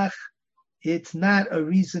Tanakh, it's not a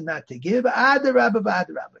reason not to give. Adarabba,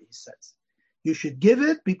 he says. You should give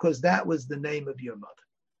it because that was the name of your mother.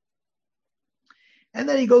 And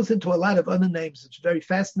then he goes into a lot of other names. It's very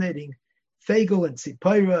fascinating. Fagel and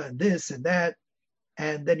Tzipora and this and that.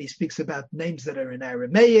 And then he speaks about names that are in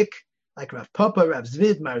Aramaic, like Rav Papa, Rav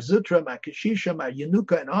Zvid, Mar Zutra, Mar Keshisha, Mar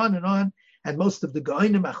Yenuka, and on and on. And most of the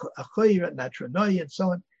Goinim, Achoyra, Natronoi, and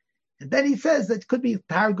so on. And then he says that it could be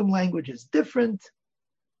Targum language is different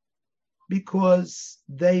because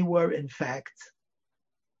they were, in fact,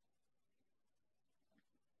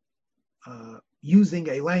 using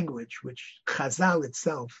a language which Chazal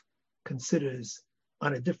itself considers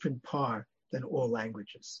on a different par than all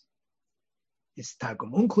languages. His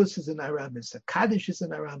Targum Onkelos is in Aramis, a Kaddish is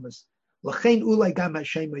in Aramis. L'chein ulai gam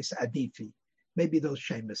hashemis adifi. Maybe those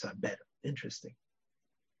shemis are better. Interesting.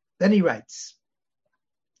 Then he writes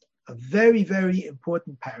a very, very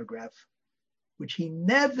important paragraph, which he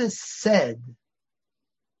never said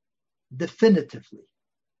definitively,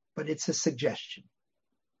 but it's a suggestion.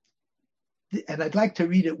 And I'd like to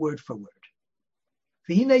read it word for word.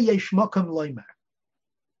 V'hine yesh mokam loymar.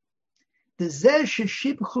 D'zeh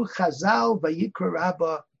sheshibchu Chazal vayikra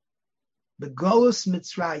rabba begolus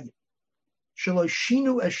Mitzrayim shelo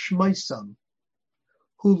shinu es shmoisam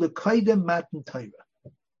hu l'koydem matan Torah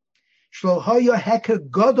shelo hoya heker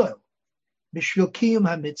godol mishvil kiyum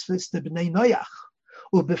hamitzvos lebnei Noach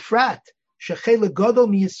ubefrat shechele godol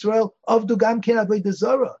miyisrael avdu gam ken avodah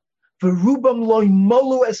zarah v'rubam lo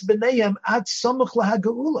imolu es bneihem ad samach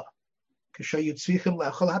lahagula kasher yitzvichim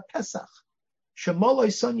le'achol hapesach shemol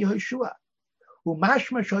oisan Yehoshua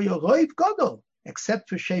umashma shoya roiv godol except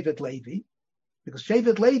for Shevet Levi, because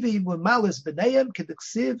Shevet Levi were malis b'neihem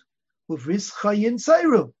k'diksiv uvrischayin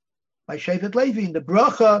tzayru by Shevet Levi in the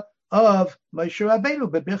bracha of Moshe Rabbeinu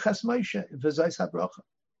b'birchas Moshe in v'zayis habracha.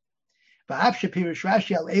 V'av shepirish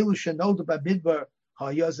Rashi al elu shenoldu b'midbar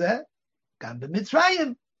hayozeh gam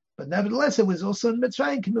b'Mitzrayim, but nevertheless it was also in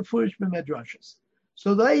Mitzrayim k'mefurish b'medrashos.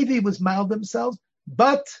 So the Levi was mal themselves,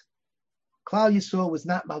 but Klal Yisrael was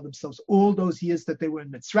not mal themselves all those years that they were in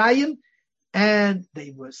Mitzrayim, and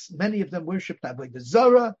many of them worshipped Avodah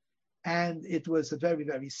Zarah, and it was a very,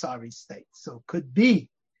 very sorry state. So it could be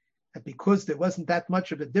that because there wasn't that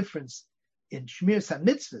much of a difference in Shmiras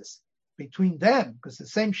HaMitzvahs between them, because the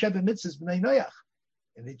same Sheva Mitzvahs B'nai Noach,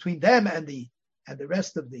 and between them and the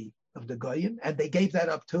rest of the Goyim, and they gave that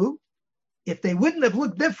up too. If they wouldn't have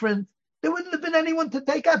looked different, there wouldn't have been anyone to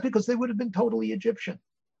take out because they would have been totally Egyptian.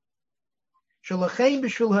 Shalachein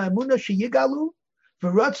b'shul ha'emunah sheyigalu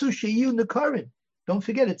v'ratzu sheyu nekarim. Don't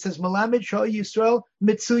forget, it says Malamed Shah Yisrael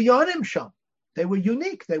mitzuyanim sham. They were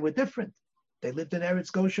unique. They were different. They lived in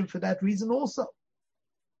Eretz Goshen for that reason also.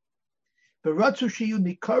 V'ratzu sheyu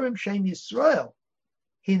nekarim shem Yisrael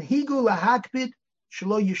hinhigu lahakbid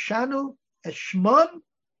shelo yishanu es shmam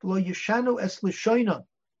v'lo yishanu es l'shoinam.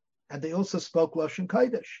 And they also spoke Lashon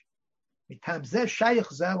Kodesh. Mitam zeh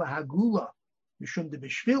shayach zeh lahagula. So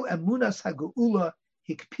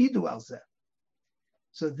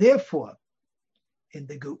therefore, in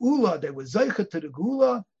the Geula, there was Zeicha to the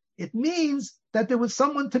Geula. It means that there was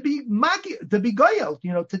someone to be goyel,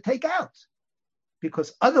 to take out,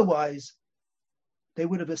 because otherwise they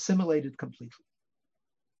would have assimilated completely.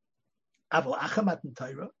 Now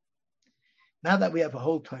that we have a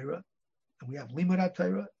whole Torah, and we have Limud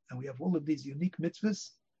Torah, and we have all of these unique mitzvahs,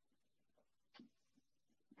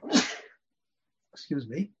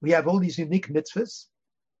 we have all these unique mitzvahs,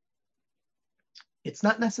 it's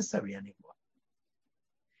not necessary anymore.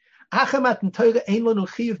 And that's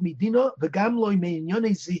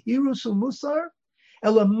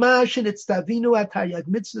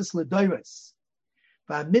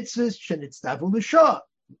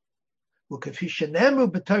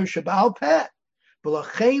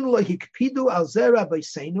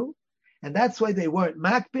why they weren't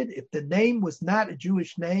makbid if the name was not a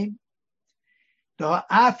Jewish name. Because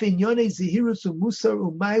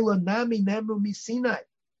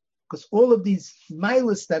all of these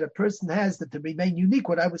milas that a person has that to remain unique,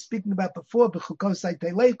 what I was speaking about before, and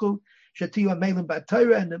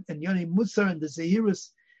Yoni Musar and the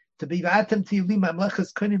Zehirus, to be Vatem Tiyulim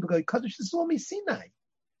Amlechas Konim B'Goy Kodesh, this is all Sinai.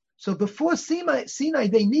 So before Sinai,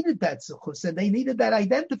 they needed that Zuchus and they needed that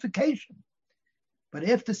identification. But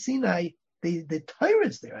after Sinai, the Torah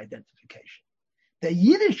is their identification. The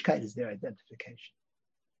Yiddishkeit is their identification.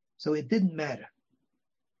 So it didn't matter.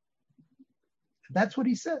 And that's what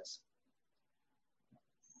he says.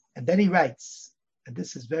 And then he writes, and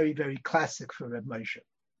this is very, very classic for Rav Moshe.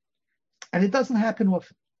 And it doesn't happen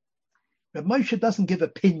often. Rav Moshe doesn't give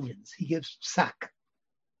opinions, he gives psak.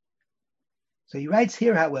 So he writes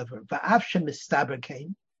here, however, Va'af shemistaber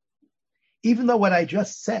came, even though what I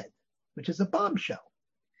just said, which is a bombshell,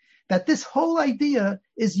 that this whole idea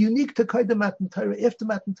is unique to Koydem Matan Torah. After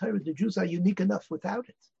Matan Torah, the Jews are unique enough without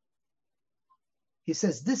it. He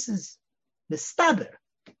says this is mistaber,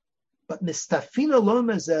 but mistafina lom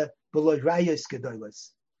as a beloy rayos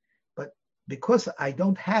gedolos. But because I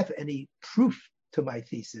don't have any proof to my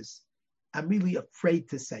thesis, I'm really afraid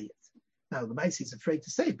to say it. Now the Maisi is afraid to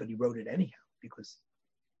say it, but he wrote it anyhow because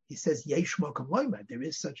he says yesh mokum loymar. There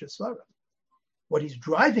is such a svara. What he's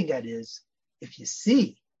driving at is if you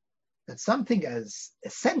see that something as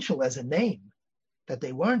essential as a name, that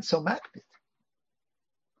they weren't so makbid.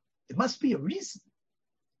 It must be a reason.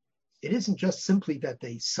 It isn't just simply that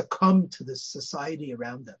they succumbed to the society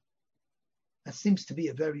around them. That seems to be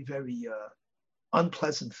a very, very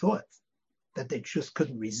unpleasant thought, that they just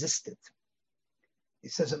couldn't resist it. He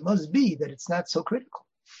says it must be that it's not so critical.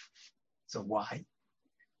 So why?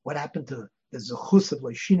 What happened to the zechus of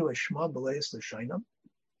Leishinu Eshma B'Leis L'Shainam?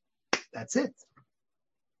 That's it.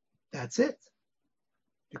 That's it.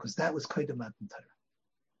 Because that was Kodem Matan Torah.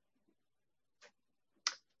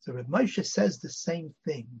 So Rav Moshe says the same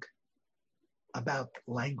thing about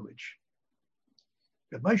language.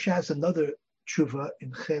 Rav Moshe has another tshuva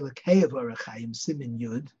in Chelek Hey of Orach Chaim, Simin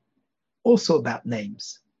Yud, also about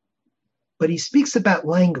names. But he speaks about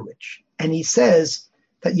language, and he says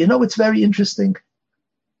that, it's very interesting.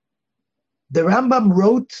 The Rambam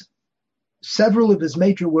wrote several of his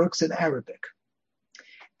major works in Arabic.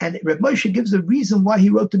 And Rav Moshe gives a reason why he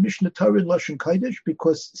wrote the Mishnah Torah in Lashon Kodesh,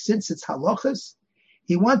 because since it's halachas,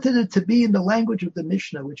 he wanted it to be in the language of the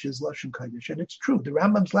Mishnah, which is Lashon Kodesh. And it's true, the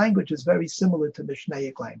Rambam's language is very similar to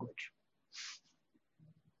Mishnaic language.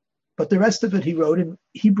 But the rest of it he wrote in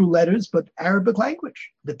Hebrew letters, but Arabic language.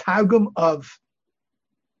 The Targum of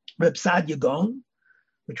Reb Sadia Gaon,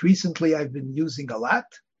 which recently I've been using a lot,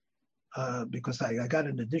 because I got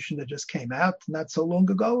an edition that just came out not so long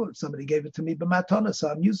ago. Somebody gave it to me b'matana, so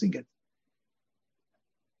I'm using it.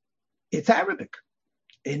 It's Arabic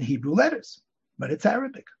in Hebrew letters, but it's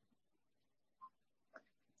Arabic.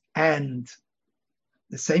 And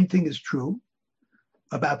the same thing is true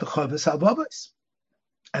about the Chavos HaLevavos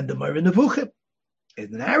and the Moreh Nevuchim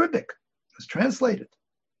in Arabic. It was translated.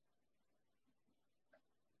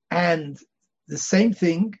 And the same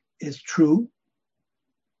thing is true,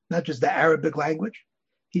 not just the Arabic language.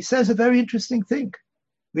 He says a very interesting thing.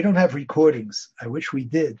 We don't have recordings. I wish we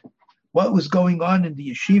did. What was going on in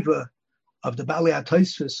the yeshiva of the Balei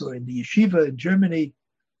HaTosfos, or in the yeshiva in Germany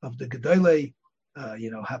of the Gedolei,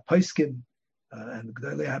 HaPoskim, and the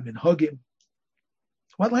Gedolei HaMinhagim.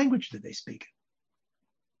 What language did they speak?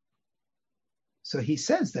 So he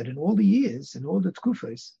says that in all the years, in all the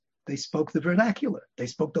tkufos, they spoke the vernacular. They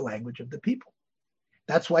spoke the language of the people.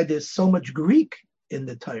 That's why there's so much Greek in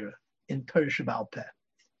the Torah, in Torah Shebaal Peh.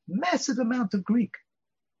 Massive amount of Greek.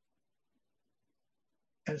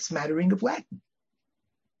 And a smattering of Latin.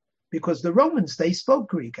 Because the Romans, they spoke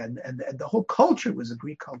Greek, and the whole culture was a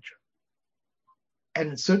Greek culture. And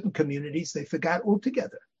in certain communities, they forgot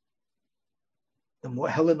altogether. The more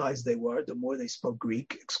Hellenized they were, the more they spoke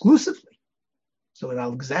Greek exclusively. So in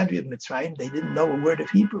Alexandria, Mitzrayim, they didn't know a word of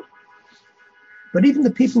Hebrew. But even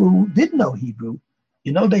the people who did know Hebrew,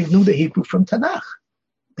 they knew the Hebrew from Tanakh.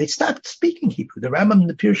 They stopped speaking Hebrew. The Rambam in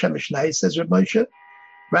the Pirush HaMishnah says, Rav Moshe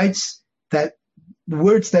writes that the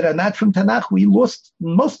words that are not from Tanakh, we lost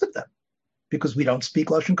most of them because we don't speak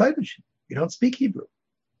Lashon Kodesh. We don't speak Hebrew.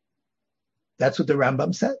 That's what the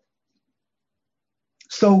Rambam said.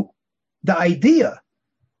 So the idea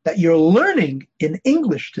that you're learning in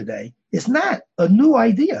English today is not a new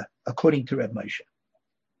idea, according to Rav Moshe.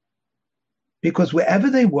 Because wherever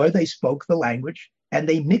they were, they spoke the language, and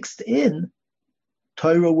they mixed in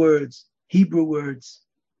Torah words, Hebrew words.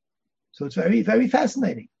 So it's very, very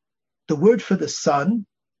fascinating. The word for the sun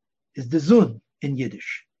is the zun in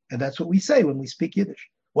Yiddish. And that's what we say when we speak Yiddish.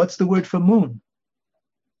 What's the word for moon?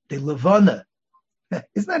 The levana.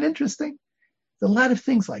 Isn't that interesting? There's a lot of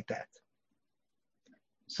things like that.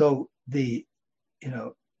 So the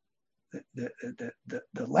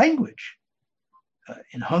language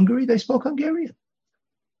in Hungary, they spoke Hungarian.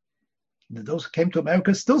 Those who came to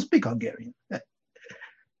America still speak Hungarian.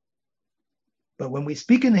 But when we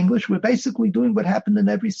speak in English, we're basically doing what happened in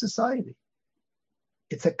every society.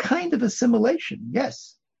 It's a kind of assimilation,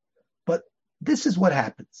 yes. But this is what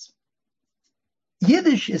happens.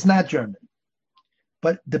 Yiddish is not German,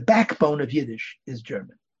 but the backbone of Yiddish is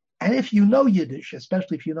German. And if you know Yiddish,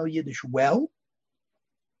 especially if you know Yiddish well,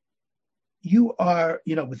 you are,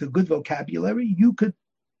 with a good vocabulary, you could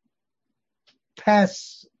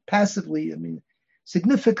passively,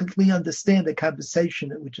 significantly understand a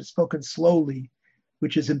conversation which is spoken slowly,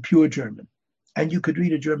 which is in pure German. And you could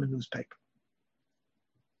read a German newspaper.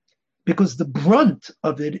 Because the brunt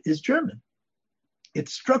of it is German.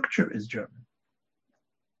 Its structure is German.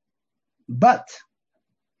 But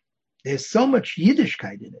there's so much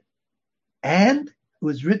Yiddishkeit in it. And it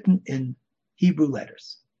was written in Hebrew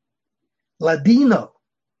letters. Ladino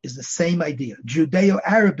is the same idea.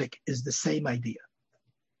 Judeo-Arabic is the same idea.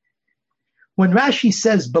 When Rashi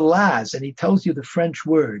says belaz and he tells you the French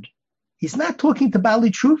word, he's not talking to Bali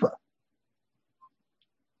Tshuva.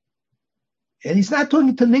 And he's not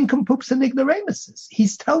talking to nincompoops and ignoramuses.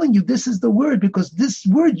 He's telling you this is the word because this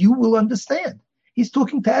word you will understand. He's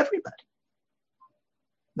talking to everybody.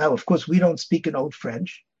 Now, of course, we don't speak in Old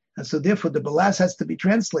French, and so therefore the Balas has to be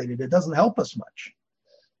translated. It doesn't help us much.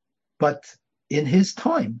 But in his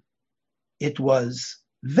time, it was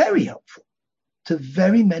very helpful to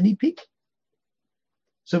very many people.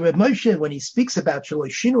 So Rav Moshe, when he speaks about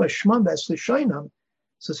Shaloshinu Hashmam V'Eslishoinam,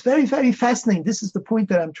 so it's very, very fascinating. This is the point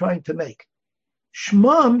that I'm trying to make.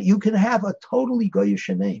 Shmam, you can have a totally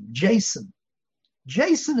Goyish name. Jason.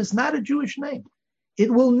 Jason is not a Jewish name.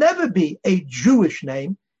 It will never be a Jewish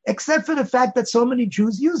name, except for the fact that so many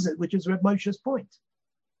Jews use it, which is Rav Moshe's point.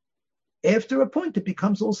 After a point, it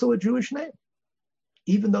becomes also a Jewish name,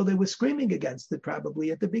 even though they were screaming against it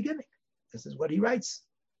probably at the beginning. This is what he writes.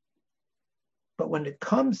 But when it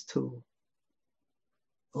comes to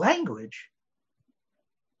language,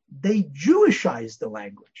 they Jewishize the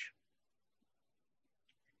language.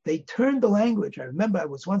 They turned the language. I remember I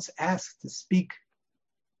was once asked to speak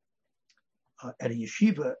at a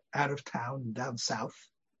yeshiva out of town, down south.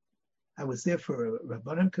 I was there for a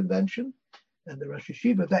Rabbanim convention, and the Rosh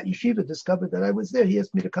Yeshiva, that yeshiva, discovered that I was there. He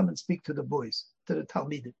asked me to come and speak to the boys, to the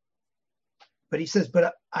Talmidim. But he says,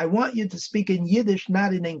 but I want you to speak in Yiddish,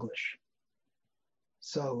 not in English.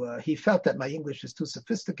 So he felt that my English is too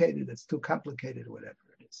sophisticated, it's too complicated, or whatever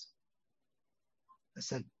it is. I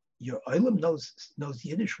said, your Olam knows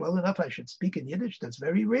Yiddish well enough, I should speak in Yiddish? That's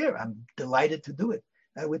very rare. I'm delighted to do it.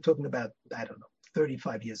 We're talking about,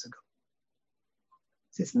 35 years ago.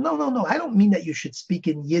 He says, no, I don't mean that you should speak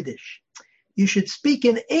in Yiddish. You should speak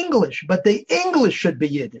in English, but the English should be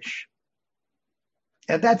Yiddish.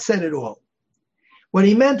 And that said it all. What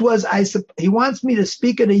he meant was, he wants me to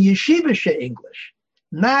speak in a yeshivish English,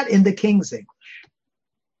 not in the King's English.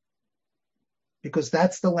 Because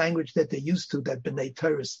that's the language that they're used to, that B'nai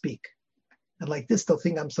Torah speak. And like this, they'll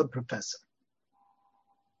think I'm some professor.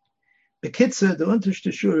 B'kitzur, the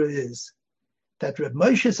Unterste Shura is that Rav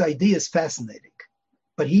Moshe's idea is fascinating,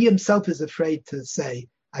 but he himself is afraid to say,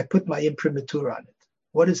 I put my imprimatur on it.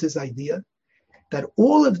 What is his idea? That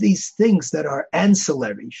all of these things that are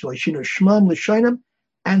ancillary, Shloshinu Shmam L'Shoinam,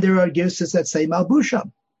 and there are girsas that say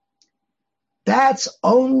Malbushim. That's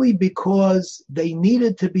only because they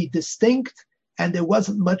needed to be distinct and there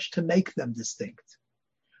wasn't much to make them distinct.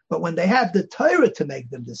 But when they have the Torah to make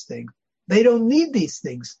them distinct, they don't need these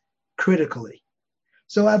things critically.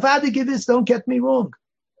 So Avad Givis, don't get me wrong.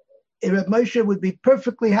 Rav Moshe would be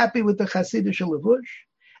perfectly happy with the Hasidic Levush,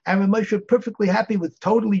 and Rav Moshe would be perfectly happy with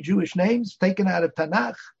totally Jewish names taken out of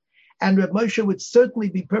Tanakh, and Rav Moshe would certainly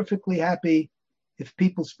be perfectly happy if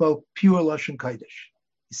people spoke pure Lashon Kodesh.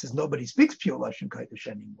 He says nobody speaks pure Lashon Kodesh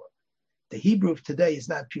anymore. The Hebrew of today is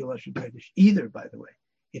not pure Lashon Kodesh either, by the way.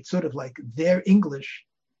 It's sort of like their English.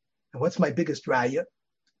 And what's my biggest raya?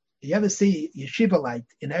 You ever see Yeshivalite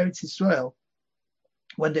in Eretz Yisrael,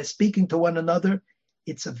 when they're speaking to one another,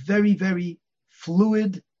 it's a very, very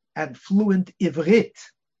fluid and fluent Ivrit,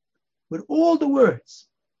 with all the words,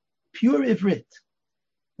 pure Ivrit.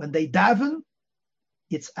 When they daven,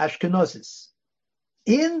 it's Ashkenazis.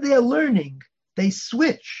 In their learning, they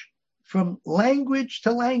switch from language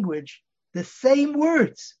to language, the same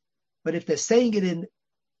words. But if they're saying it in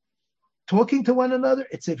talking to one another,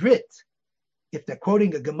 it's Ivrit. If they're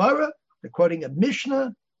quoting a Gemara, they're quoting a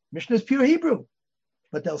Mishnah. Mishnah is pure Hebrew.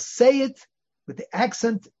 But they'll say it with the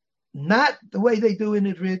accent, not the way they do in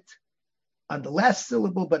Ivrit, on the last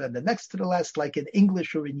syllable, but on the next to the last, like in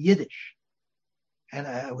English or in Yiddish. And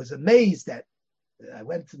I was amazed that I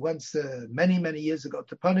went once, many, many years ago,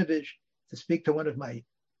 to Ponevezh to speak to one of my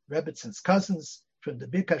Rebbitzon's cousins from the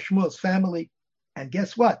Birka Shmuel's family. And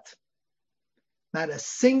guess what? Not a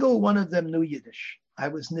single one of them knew Yiddish. I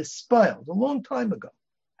was nispoiled a long time ago.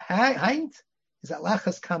 Heint is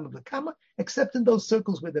alachas kama v'kama, except in those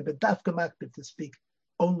circles where the bedafka makbid to speak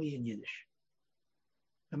only in Yiddish.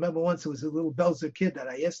 I remember once there was a little Belzer kid that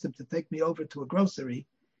I asked him to take me over to a grocery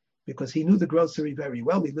because he knew the grocery very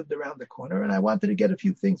well. He lived around the corner, and I wanted to get a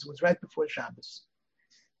few things. It was right before Shabbos.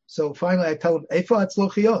 So finally I tell him, Eifa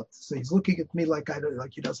atzlochiot. So he's looking at me like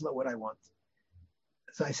he doesn't know what I want.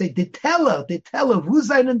 So I say, Ditella,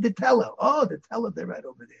 Vuzain and Ditella. Oh, Ditella, they're right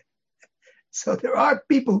over there. So there are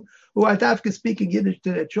people who are dafka speaking Yiddish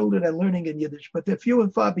to their children and learning in Yiddish, but they're few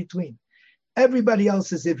and far between. Everybody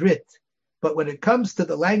else is Ivrit. But when it comes to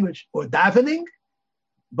the language or davening,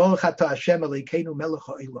 Baruch Atah Hashem Elokeinu Melech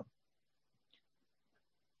Ha'olam.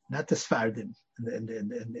 Not the Sfardim in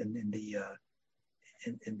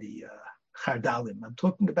the Chardalim. I'm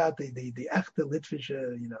talking about the echte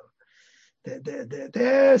Litvische,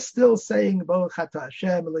 They're still saying Baruch Atah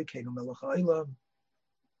Hashem Elokeinu Melech Ha'olam.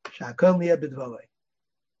 Sha'akol niyeh b'dvorei.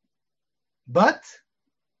 But,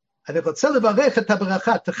 and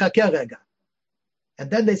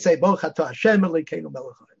then they say, Baruch atah Hashem Elokeinu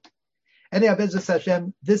melech haolam. Anyhow, Bezos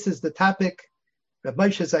Hashem, this is the topic. Rav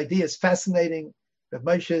Moshe's idea is fascinating. Rav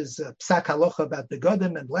Moshe's psak halacha about the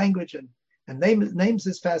Godim and language and names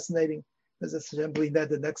is fascinating. Bezos Hashem, believe that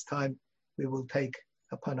the next time we will take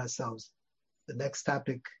upon ourselves the next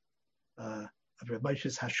topic of Rav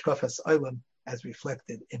Moshe's Hashkafas Olam as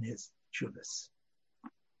reflected in his Teshuvos.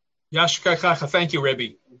 Yashkacha, thank you,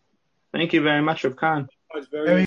 Rebbe. Thank you very much, Rav Khan. Very